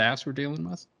efficient staffs we're dealing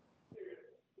with?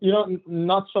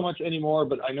 Not so much anymore,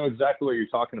 but I know exactly what you're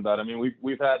talking about. I mean,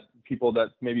 we've had people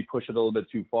that maybe push it a little bit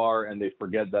too far, and they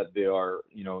forget that they are,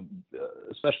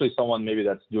 especially someone maybe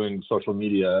that's doing social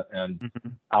media and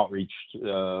outreach.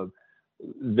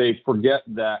 They forget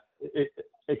that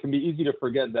it can be easy to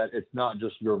forget that it's not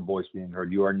just your voice being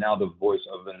heard. You are now the voice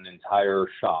of an entire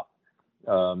shop.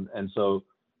 And so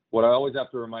what I always have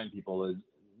to remind people is,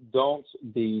 don't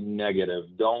be negative.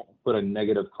 Don't put a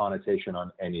negative connotation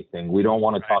on anything. We don't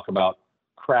want to talk about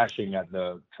crashing at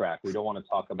the track. We don't want to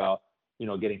talk about,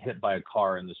 getting hit by a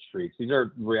car in the streets. These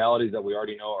are realities that we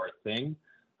already know are a thing.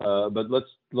 But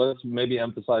let's maybe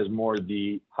emphasize more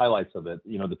the highlights of it.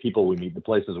 The people we meet, the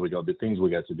places we go, the things we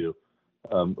get to do.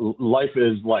 Life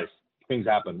is life. Things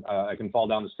happen. I can fall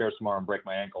down the stairs tomorrow and break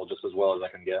my ankle just as well as I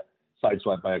can get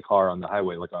sideswiped by a car on the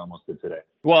highway like I almost did today.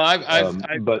 Well,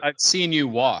 I've seen you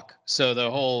walk, so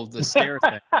the stair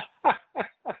thing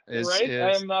is right. Is,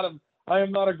 I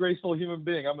am not a graceful human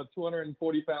being. I'm a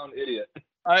 240-pound idiot.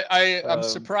 I'm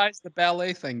surprised the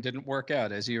ballet thing didn't work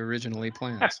out as you originally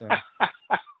planned. So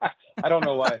I don't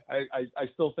know why. I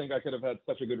still think I could have had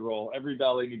such a good role. Every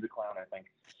ballet needs a clown, I think.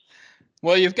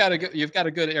 Well, you've got a good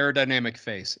aerodynamic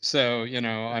face, so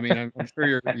I mean, I'm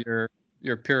sure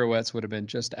your pirouettes would have been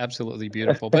just absolutely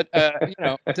beautiful. But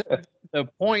the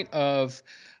point of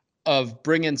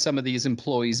bringing some of these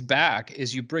employees back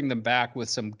is you bring them back with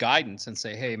some guidance and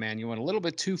say, hey, man, you went a little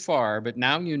bit too far, but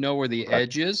now you know where the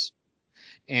edge is,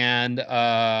 and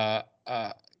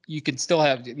you can still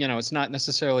have, it's not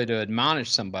necessarily to admonish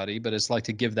somebody, but it's like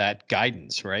to give that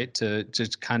guidance, right? To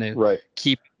just kind of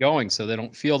keep going so they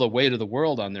don't feel the weight of the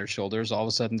world on their shoulders. All of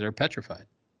a sudden they're petrified.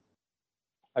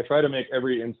 I try to make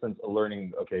every instance a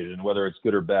learning occasion, whether it's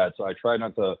good or bad. So I try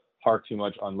not to hark too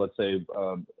much on, let's say,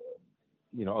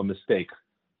 a mistake.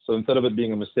 So instead of it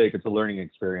being a mistake, it's a learning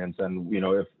experience. And,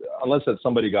 unless it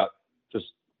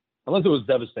was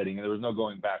devastating and there was no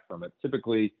going back from it,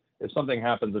 typically, if something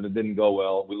happens and it didn't go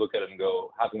well, we look at it and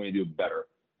go, how can we do better?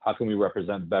 How can we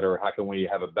represent better? How can we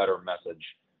have a better message?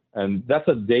 And that's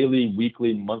a daily,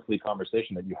 weekly, monthly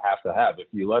conversation that you have to have. If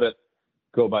you let it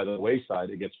go by the wayside,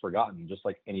 it gets forgotten, just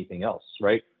like anything else,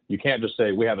 right? You can't just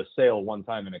say we have a sale one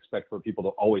time and expect for people to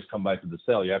always come by to the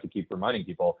sale. You have to keep reminding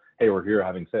people, hey, we're here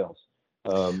having sales.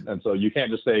 And so you can't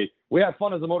just say we have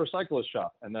fun as a motorcyclist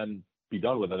shop and then be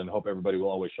done with it and hope everybody will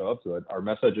always show up to it. Our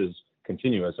message is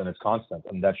continuous and it's constant,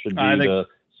 and that should be the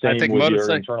same with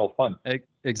your internal fun.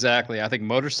 Exactly. I think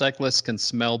motorcyclists can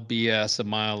smell BS a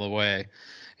mile away,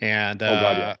 and oh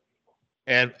God, yeah.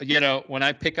 And when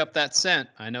I pick up that scent,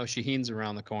 I know Shaheen's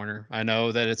around the corner. I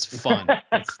know that it's fun.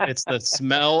 it's the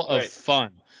smell of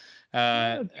fun.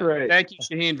 That's right. Thank you,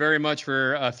 Shaheen, very much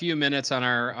for a few minutes on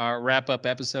our wrap-up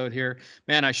episode here.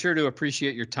 Man, I sure do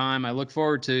appreciate your time. I look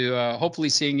forward to hopefully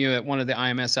seeing you at one of the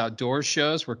IMS Outdoors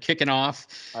shows. We're kicking off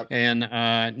in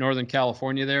Northern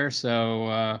California there,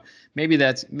 so maybe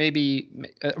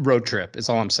a road trip is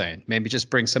all I'm saying. Maybe just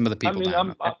bring some of the people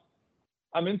down.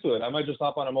 I'm into it. I might just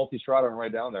hop on a multi-strada and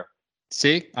ride down there.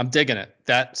 See, I'm digging it.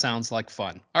 That sounds like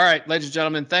fun. All right, ladies and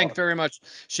gentlemen, thank you very much.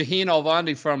 Shaheen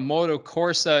Alvandi from Moto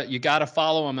Corsa. You got to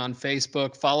follow him on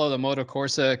Facebook. Follow the Moto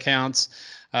Corsa accounts.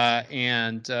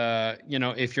 And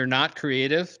if you're not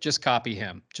creative, just copy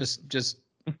him. Just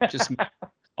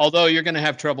although you're going to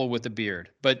have trouble with the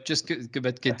beard, but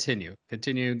continue,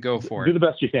 go for it. Do the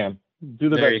best you can. Do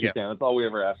the best you can. That's all we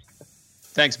ever ask.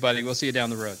 Thanks, buddy. We'll see you down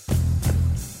the road.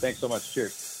 Thanks so much.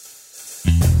 Cheers.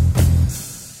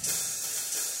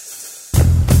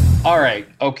 All right.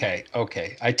 Okay.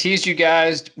 I teased you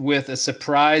guys with a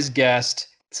surprise guest.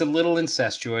 It's a little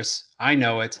incestuous. I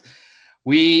know it.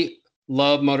 We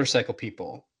love motorcycle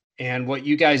people. And what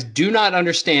you guys do not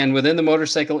understand within the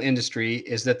motorcycle industry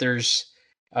is that there's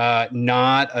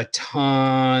not a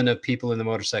ton of people in the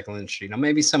motorcycle industry. Now,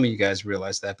 maybe some of you guys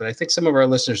realize that, but I think some of our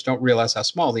listeners don't realize how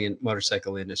small the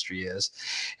motorcycle industry is.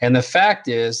 And the fact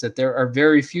is that there are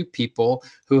very few people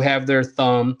who have their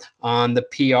thumb on the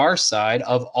PR side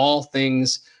of all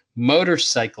things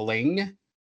motorcycling.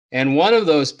 And one of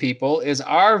those people is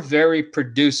our very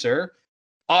producer,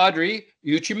 Audrey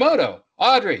Uchimoto.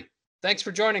 Audrey, thanks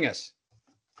for joining us.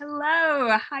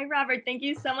 Hello. Hi, Robert. Thank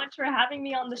you so much for having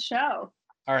me on the show.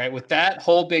 All right, with that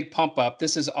whole big pump up,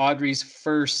 this is Audrey's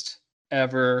first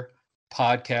ever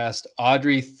podcast.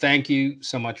 Audrey, thank you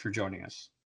so much for joining us.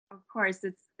 Of course,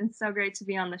 it's so great to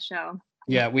be on the show.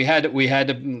 Yeah, we had to,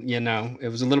 it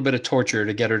was a little bit of torture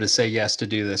to get her to say yes to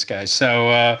do this, guys.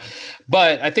 So,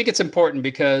 but I think it's important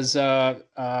because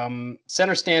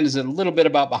Center Stand is a little bit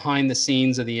about behind the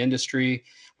scenes of the industry.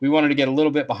 We wanted to get a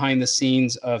little bit behind the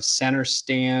scenes of Center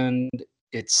Stand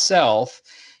itself.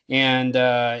 And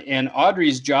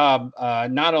Audrey's job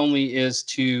not only is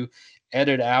to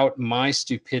edit out my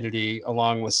stupidity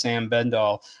along with Sam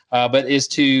Bendall, but is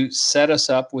to set us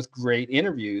up with great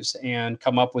interviews and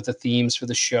come up with the themes for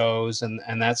the shows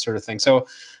and that sort of thing. So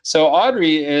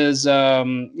Audrey is,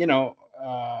 when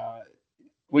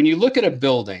you look at a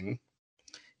building,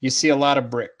 you see a lot of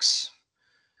bricks.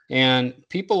 And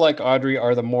people like Audrey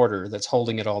are the mortar that's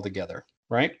holding it all together,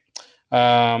 right?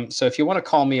 So if you want to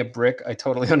call me a brick, I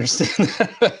totally understand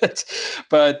that.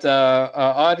 but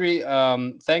Audrey,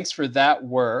 thanks for that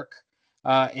work.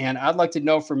 And I'd like to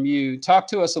know from you, talk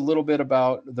to us a little bit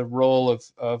about the role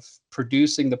of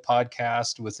producing the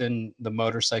podcast within the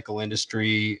motorcycle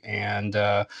industry and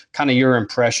kind of your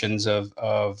impressions of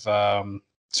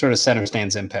sort of Center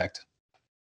Stand's impact.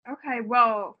 Okay,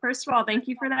 well, first of all, thank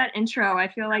you for that intro. I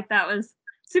feel like that was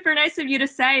super nice of you to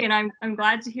say, and I'm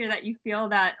glad to hear that you feel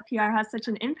that PR has such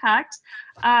an impact.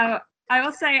 I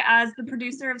will say, as the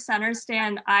producer of Center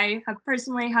Stand, I have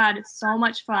personally had so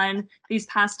much fun these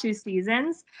past 2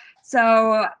 seasons.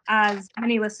 So, as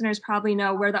many listeners probably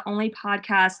know, we're the only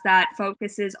podcast that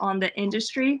focuses on the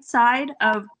industry side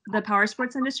of the power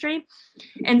sports industry.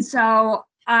 And so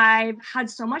I've had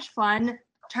so much fun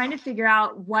trying to figure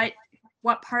out what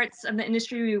parts of the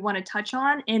industry we want to touch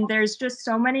on. And there's just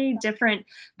so many different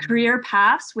career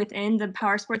paths within the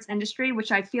power sports industry,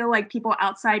 which I feel like people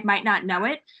outside might not know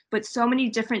it, but so many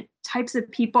different types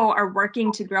of people are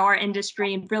working to grow our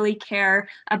industry and really care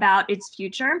about its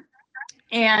future.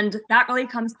 And that really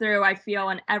comes through, I feel,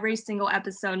 in every single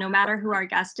episode, no matter who our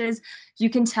guest is.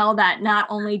 You can tell that not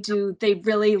only do they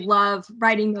really love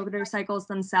riding motorcycles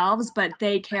themselves, but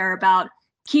they care about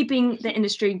keeping the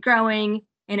industry growing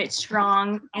and it's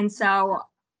strong. And so,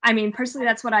 I mean, personally,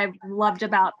 that's what I've loved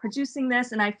about producing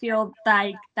this. And I feel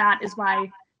like that is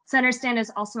why Center Stand is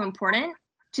also important,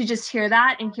 to just hear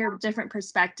that and hear different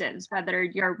perspectives, whether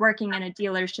you're working in a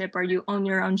dealership or you own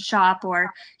your own shop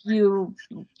or you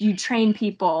train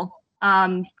people,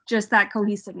 just that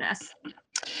cohesiveness.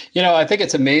 I think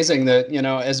it's amazing that,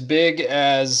 as big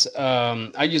as,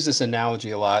 I use this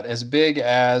analogy a lot, as big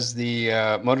as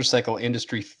the motorcycle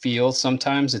industry feels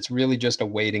sometimes, it's really just a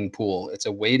wading pool. It's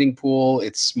a wading pool.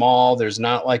 It's small. There's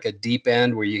not like a deep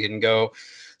end where you can go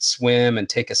swim and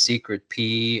take a secret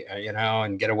pee,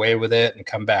 and get away with it and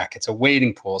come back. It's a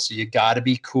wading pool. So you got to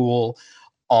be cool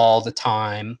all the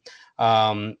time.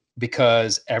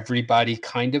 Because everybody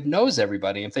kind of knows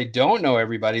everybody. If they don't know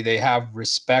everybody, they have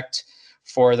respect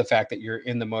for the fact that you're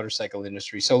in the motorcycle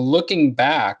industry. So looking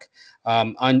back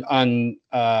on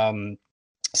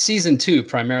season 2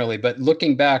 primarily, but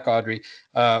looking back, Audrey,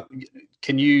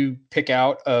 can you pick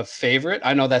out a favorite?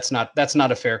 I know that's not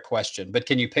a fair question, but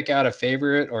can you pick out a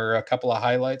favorite or a couple of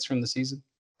highlights from the season?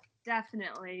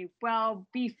 Definitely. Well,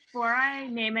 before I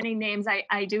name any names,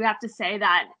 I do have to say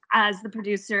that as the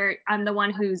producer, I'm the one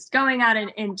who's going out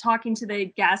and talking to the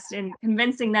guests and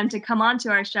convincing them to come on to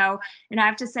our show. And I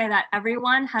have to say that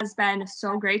everyone has been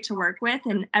so great to work with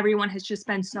and everyone has just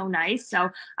been so nice. So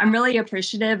I'm really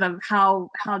appreciative of how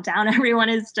down everyone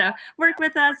is to work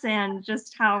with us and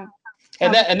just how.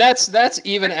 And that's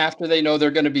even after they know they're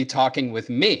going to be talking with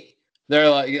me. They're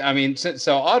like, I mean,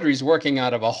 so Audrey's working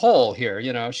out of a hole here.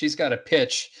 She's got to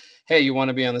pitch, hey, you want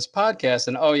to be on this podcast?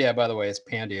 And oh yeah, by the way, it's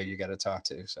Pandia you got to talk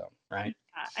to. So, right.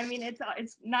 I mean, it's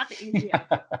not the easiest.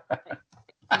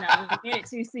 We made it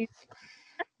 2 seasons.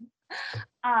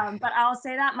 But I'll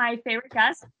say that my favorite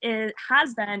guest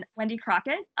has been Wendy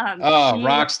Crockett.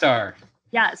 Rock star.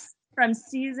 Yes. from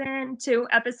season 2,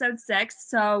 episode 6.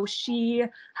 So she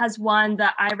has won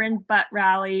the Iron Butt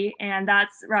Rally, and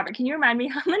that's, Robert, can you remind me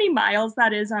how many miles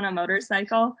that is on a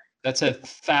motorcycle? That's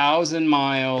 1,000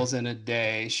 miles in a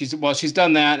day. She's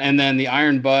done that, and then the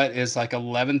Iron Butt is like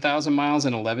 11,000 miles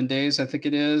in 11 days, I think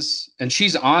it is. And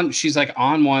she's like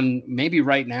on one maybe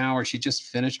right now, or she just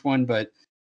finished one. But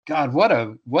God, what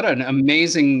an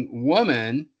amazing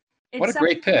woman! What a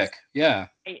great pick. Yeah.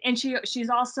 And she's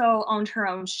also owned her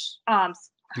own own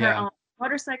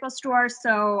motorcycle store.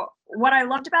 So what I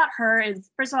loved about her is,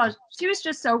 first of all, she was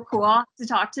just so cool to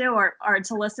talk to or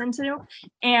to listen to.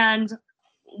 And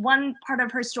one part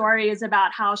of her story is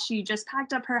about how she just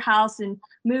packed up her house and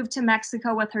moved to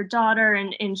Mexico with her daughter.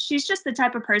 And she's just the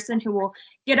type of person who will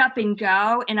get up and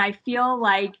go. And I feel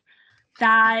like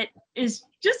that is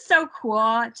just so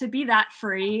cool to be that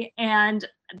free. And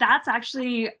that's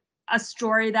actually a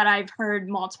story that I've heard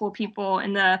multiple people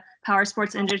in the power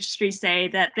sports industry say,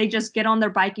 that they just get on their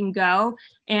bike and go.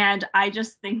 And I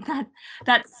just think that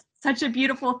that's such a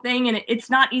beautiful thing, and it's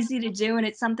not easy to do, and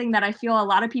it's something that I feel a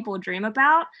lot of people dream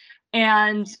about.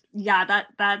 And yeah,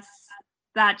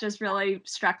 that just really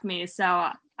struck me. So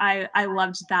I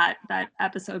loved that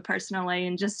episode personally,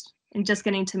 and just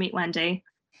getting to meet Wendy.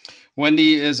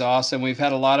 Wendy is awesome. We've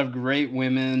had a lot of great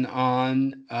women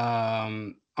on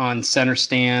Center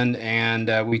Stand,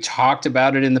 and we talked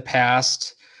about it in the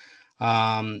past.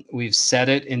 We've said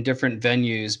it in different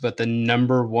venues, but the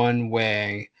number one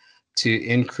way to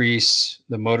increase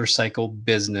the motorcycle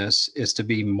business is to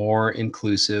be more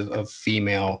inclusive of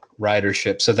female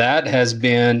ridership. So that has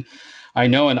been, I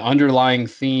know, an underlying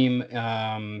theme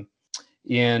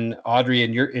in Audrey,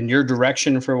 in your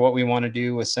direction for what we want to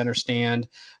do with Center Stand,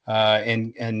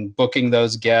 and booking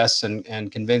those guests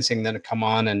and convincing them to come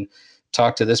on and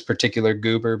talk to this particular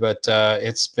goober. But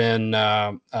it's been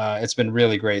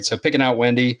really great. So picking out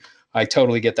Wendy, I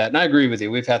totally get that, and I agree with you.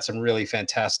 We've had some really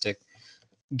fantastic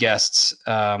guests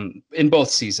in both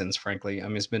seasons, frankly. I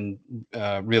mean, it's been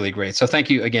really great. So thank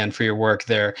you again for your work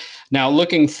there. Now,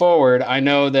 looking forward, I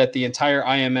know that the entire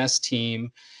IMS team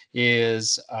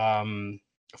is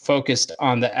focused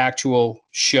on the actual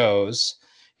shows,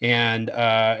 and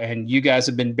you guys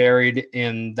have been buried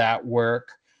in that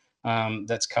work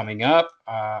that's coming up.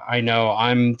 I know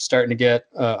I'm starting to get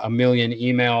a million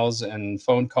emails and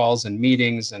phone calls and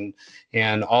meetings,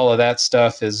 and all of that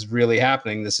stuff is really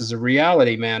happening. This is a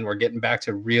reality, man. We're getting back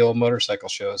to real motorcycle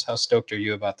shows. How stoked are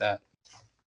you about that? Oh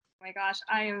my gosh,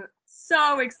 I am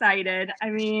so excited. I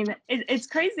mean, it's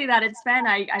crazy that it's been,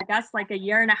 I guess, like a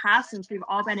year and a half since we've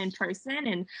all been in person,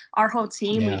 and our whole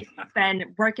team, we've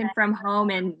been working from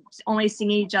home and only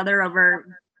seeing each other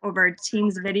over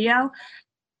Teams video.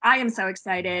 I am so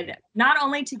excited, not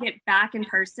only to get back in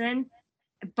person,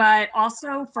 but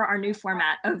also for our new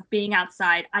format of being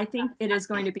outside. I think it is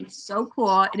going to be so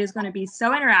cool. It is going to be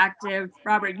so interactive.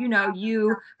 Robert, you know,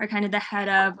 you are kind of the head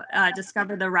of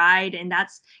Discover the Ride, and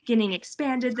that's getting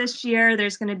expanded this year.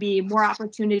 There's going to be more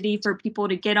opportunity for people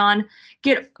to get on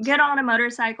a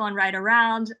motorcycle and ride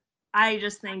around. I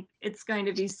just think it's going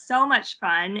to be so much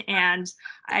fun. And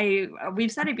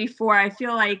we've said it before, I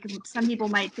feel like some people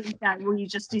might think that we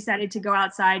just decided to go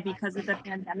outside because of the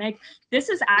pandemic. This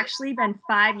has actually been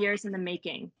 5 years in the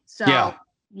making. So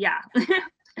yeah.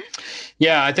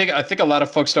 Yeah, I think a lot of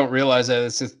folks don't realize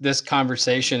that this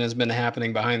conversation has been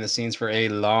happening behind the scenes for a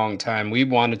long time. We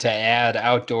wanted to add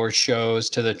outdoor shows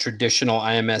to the traditional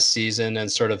IMS season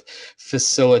and sort of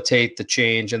facilitate the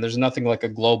change. And there's nothing like a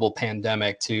global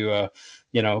pandemic to,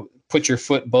 put your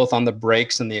foot both on the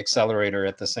brakes and the accelerator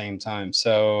at the same time.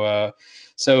 So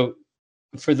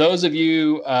for those of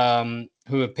you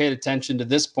who have paid attention to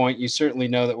this point, you certainly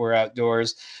know that we're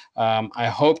outdoors. I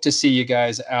hope to see you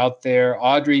guys out there.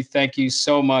 Audrey, thank you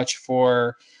so much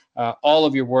for all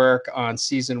of your work on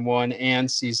season 1 and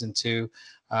season 2.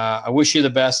 I wish you the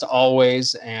best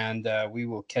always, and we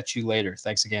will catch you later.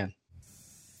 Thanks again.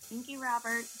 Thank you,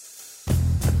 Robert.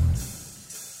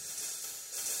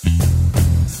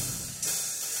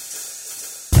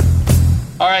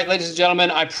 All right, ladies and gentlemen,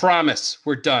 I promise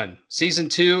we're done. Season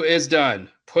 2 is done.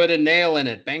 Put a nail in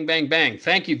it. Bang, bang, bang.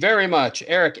 Thank you very much,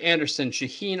 Eric Anderson,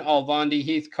 Shaheen Alvandi,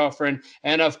 Heath Coffrin,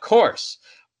 and of course,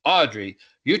 Audrey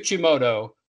Uchimoto,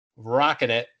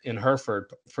 rocking it in her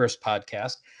first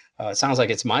podcast. It sounds like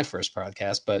it's my first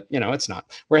podcast, but it's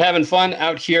not. We're having fun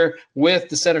out here with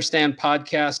the Center Stand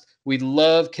podcast. We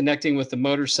love connecting with the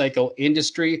motorcycle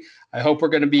industry. I hope we're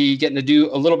going to be getting to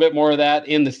do a little bit more of that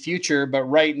in the future. But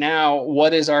right now,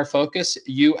 what is our focus?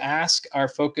 You ask. Our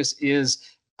focus is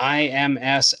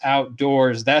IMS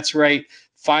Outdoors. That's right.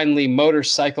 Finally,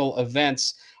 motorcycle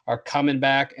events are coming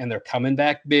back, and they're coming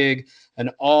back big. An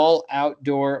all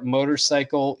outdoor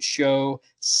motorcycle show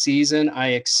season. I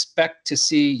expect to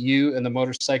see you in the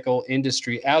motorcycle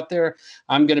industry out there.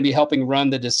 I'm going to be helping run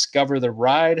the Discover the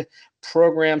Ride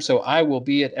program, so I will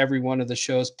be at every one of the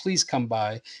shows. Please come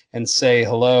by and say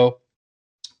hello.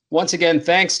 Once again,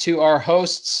 thanks to our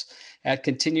hosts at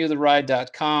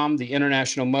ContinueTheRide.com, the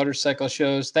International Motorcycle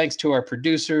Shows. Thanks to our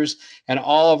producers and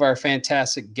all of our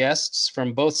fantastic guests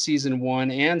from both Season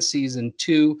 1 and Season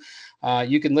 2.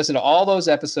 You can listen to all those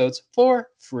episodes for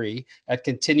free at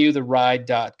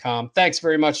ContinueTheRide.com. Thanks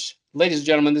very much, ladies and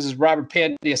gentlemen. This is Robert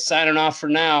Pandia signing off for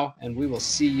now, and we will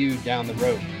see you down the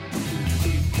road.